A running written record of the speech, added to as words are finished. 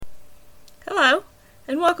Hello,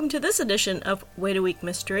 and welcome to this edition of Wait a Week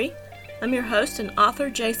Mystery. I'm your host and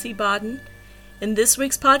author, J.C. Bodden. In this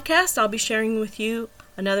week's podcast, I'll be sharing with you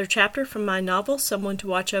another chapter from my novel, Someone to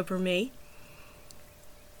Watch Over Me.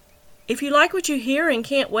 If you like what you hear and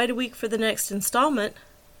can't wait a week for the next installment,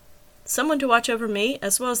 Someone to Watch Over Me,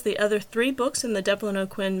 as well as the other 3 books in the Devlin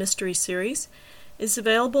O'Quinn mystery series, is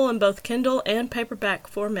available in both Kindle and paperback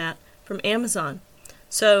format from Amazon.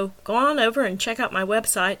 So go on over and check out my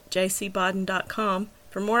website, jcbodden.com,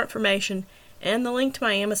 for more information and the link to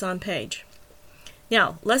my Amazon page.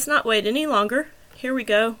 Now, let's not wait any longer. Here we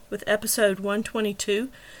go with episode 122,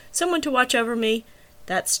 Someone to Watch Over Me.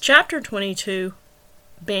 That's chapter 22,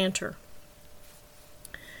 Banter.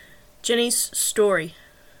 Jenny's story.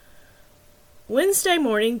 Wednesday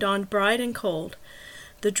morning dawned bright and cold.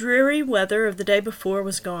 The dreary weather of the day before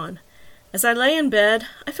was gone. As I lay in bed,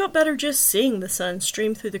 I felt better just seeing the sun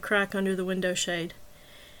stream through the crack under the window shade.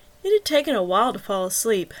 It had taken a while to fall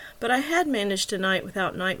asleep, but I had managed a night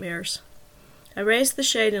without nightmares. I raised the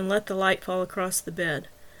shade and let the light fall across the bed.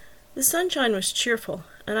 The sunshine was cheerful,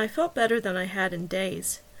 and I felt better than I had in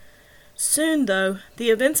days. Soon, though,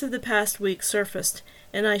 the events of the past week surfaced,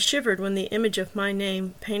 and I shivered when the image of my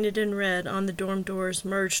name, painted in red on the dorm doors,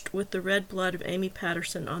 merged with the red blood of Amy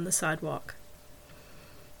Patterson on the sidewalk.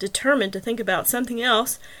 Determined to think about something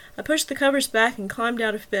else, I pushed the covers back and climbed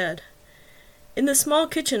out of bed. In the small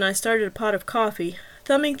kitchen, I started a pot of coffee,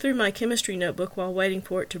 thumbing through my chemistry notebook while waiting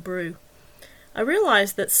for it to brew. I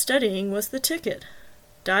realized that studying was the ticket.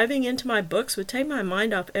 Diving into my books would take my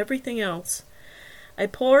mind off everything else. I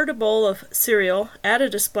poured a bowl of cereal,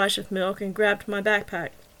 added a splash of milk, and grabbed my backpack.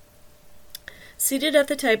 Seated at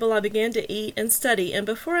the table, I began to eat and study, and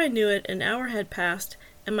before I knew it, an hour had passed,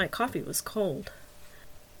 and my coffee was cold.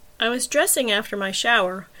 I was dressing after my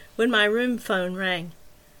shower when my room phone rang.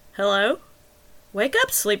 "Hello?" "Wake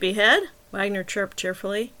up, sleepyhead," Wagner chirped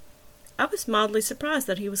cheerfully. I was mildly surprised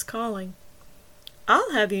that he was calling.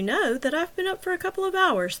 "I'll have you know that I've been up for a couple of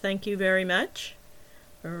hours, thank you very much."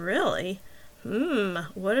 "Really?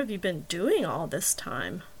 What have you been doing all this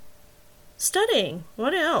time?" "Studying.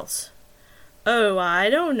 What else?" "Oh,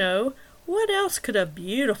 I don't know. What else could a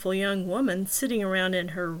beautiful young woman sitting around in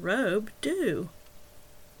her robe do?"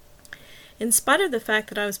 In spite of the fact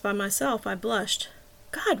that I was by myself, I blushed.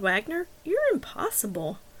 "God, Wagner, you're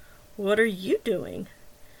impossible." "What are you doing?"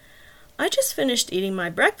 "I just finished eating my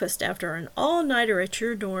breakfast after an all-nighter at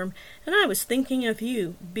your dorm, and I was thinking of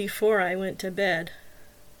you before I went to bed."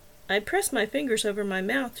 I pressed my fingers over my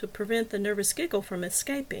mouth to prevent the nervous giggle from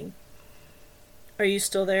escaping. "Are you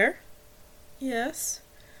still there?" "Yes."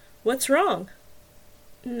 "What's wrong?"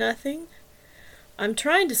 "Nothing." "I'm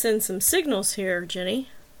trying to send some signals here, Jenny."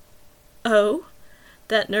 "Oh?"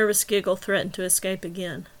 That nervous giggle threatened to escape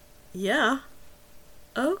again. "Yeah."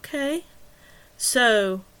 "Okay.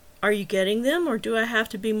 So, are you getting them, or do I have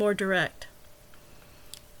to be more direct?"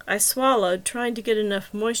 I swallowed, trying to get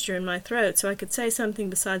enough moisture in my throat so I could say something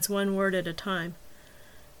besides one word at a time.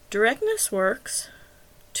 "Directness works."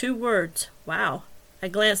 2 words. Wow. I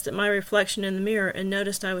glanced at my reflection in the mirror and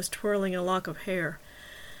noticed I was twirling a lock of hair.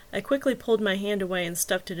 I quickly pulled my hand away and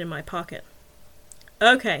stuffed it in my pocket.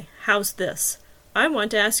 "Okay, how's this? I want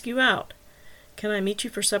to ask you out. Can I meet you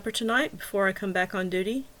for supper tonight before I come back on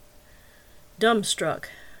duty?" Dumbstruck.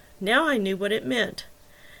 Now I knew what it meant.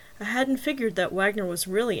 I hadn't figured that Wagner was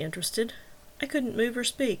really interested. I couldn't move or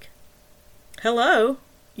speak. "Hello?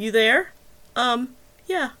 You there?"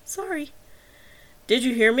 Yeah, sorry." "Did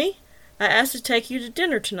you hear me? I asked to take you to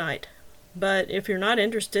dinner tonight. But if you're not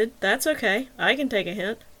interested, that's okay. I can take a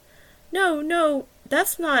hint." No,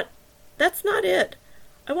 that's not it.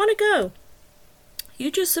 I want to go."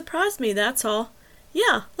 "You just surprised me, that's all."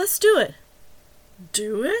 "Yeah, let's do it."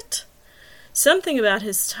 "Do it?" Something about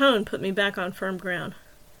his tone put me back on firm ground.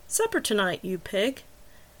 "Supper tonight, you pig."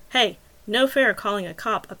 "Hey, no fair calling a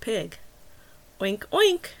cop a pig." "Oink,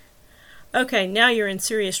 oink." "Okay, now you're in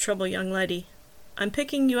serious trouble, young lady. I'm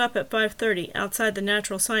picking you up at 5:30 outside the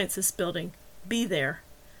Natural Sciences building. Be there."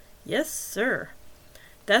 "Yes, sir."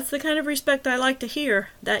 "That's the kind of respect I like to hear,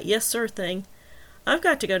 that yes, sir thing. I've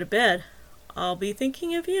got to go to bed. I'll be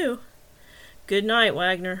thinking of you." "Good night,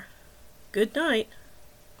 Wagner." "Good night."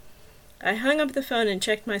 I hung up the phone and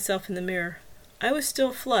checked myself in the mirror. I was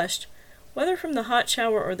still flushed. Whether from the hot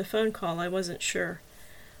shower or the phone call, I wasn't sure.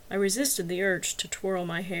 I resisted the urge to twirl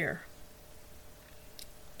my hair.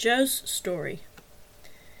 Joe's story.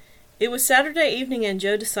 It was Saturday evening, and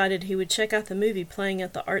Joe decided he would check out the movie playing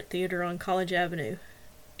at the Art Theater on College Avenue.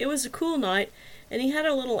 It was a cool night, and he had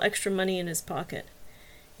a little extra money in his pocket.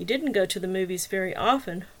 He didn't go to the movies very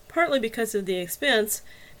often, partly because of the expense,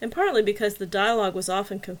 and partly because the dialogue was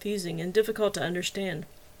often confusing and difficult to understand.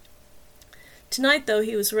 Tonight, though,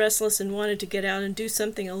 he was restless and wanted to get out and do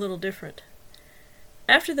something a little different.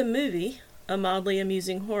 After the movie, a mildly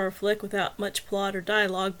amusing horror flick without much plot or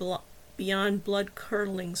dialogue beyond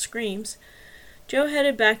blood-curdling screams, Joe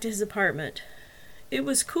headed back to his apartment. It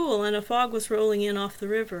was cool, and a fog was rolling in off the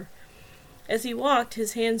river. As he walked,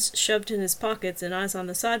 his hands shoved in his pockets and eyes on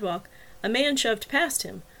the sidewalk, a man shoved past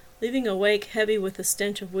him, leaving a wake heavy with the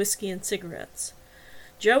stench of whiskey and cigarettes.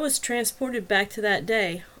 Joe was transported back to that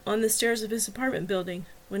day, on the stairs of his apartment building,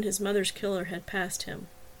 when his mother's killer had passed him.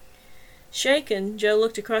 Shaken, Joe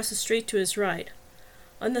looked across the street to his right.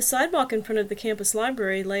 On the sidewalk in front of the campus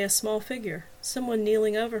library lay a small figure, someone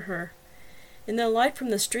kneeling over her. In the light from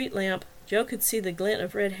the street lamp, Joe could see the glint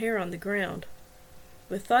of red hair on the ground.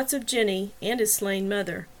 With thoughts of Jenny and his slain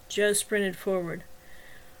mother, Joe sprinted forward.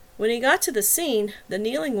 When he got to the scene, the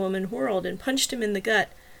kneeling woman whirled and punched him in the gut,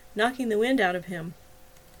 knocking the wind out of him.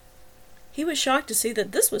 He was shocked to see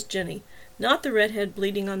that this was Jenny, not the redhead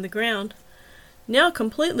bleeding on the ground. Now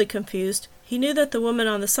completely confused, he knew that the woman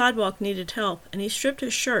on the sidewalk needed help, and he stripped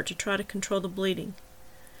his shirt to try to control the bleeding.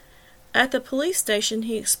 At the police station,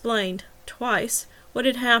 he explained, twice, what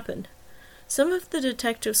had happened. Some of the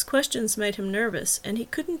detective's questions made him nervous, and he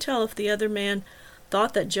couldn't tell if the other man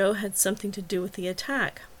thought that Joe had something to do with the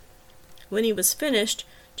attack. When he was finished,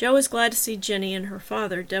 Joe was glad to see Jenny and her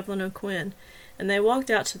father, Devlin O'Quinn, and they walked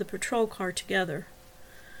out to the patrol car together.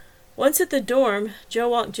 Once at the dorm, Joe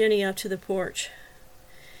walked Jenny up to the porch.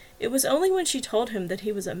 It was only when she told him that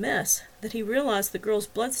he was a mess that he realized the girl's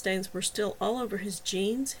bloodstains were still all over his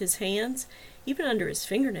jeans, his hands, even under his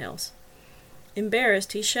fingernails.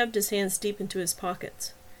 Embarrassed, he shoved his hands deep into his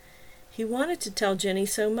pockets. He wanted to tell Jenny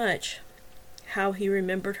so much. How he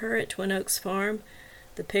remembered her at Twin Oaks Farm,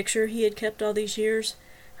 the picture he had kept all these years,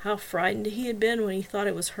 how frightened he had been when he thought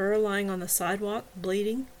it was her lying on the sidewalk,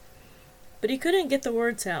 bleeding. But he couldn't get the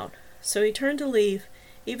words out, so he turned to leave,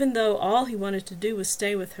 even though all he wanted to do was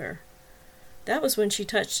stay with her. That was when she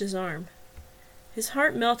touched his arm. His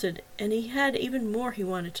heart melted, and he had even more he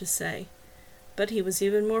wanted to say. But he was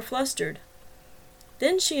even more flustered.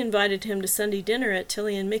 Then she invited him to Sunday dinner at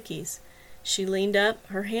Tilly and Mickey's. She leaned up,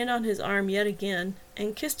 her hand on his arm yet again,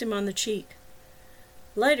 and kissed him on the cheek.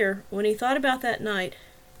 Later, when he thought about that night,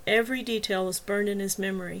 every detail was burned in his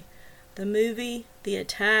memory. The movie, the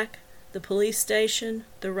attack, the police station,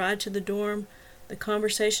 the ride to the dorm, the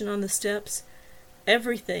conversation on the steps,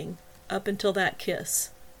 everything up until that kiss.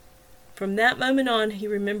 From that moment on, he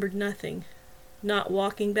remembered nothing. Not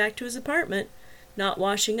walking back to his apartment, not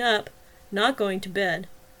washing up, not going to bed.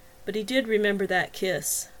 But he did remember that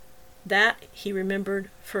kiss. That he remembered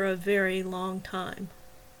for a very long time.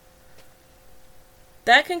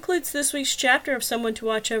 That concludes this week's chapter of Someone to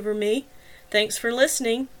Watch Over Me. Thanks for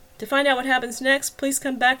listening. To find out what happens next, please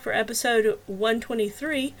come back for episode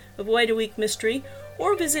 123 of Wait a Week Mystery,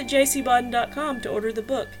 or visit jcbawden.com to order the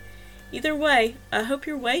book. Either way, I hope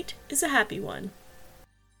your wait is a happy one.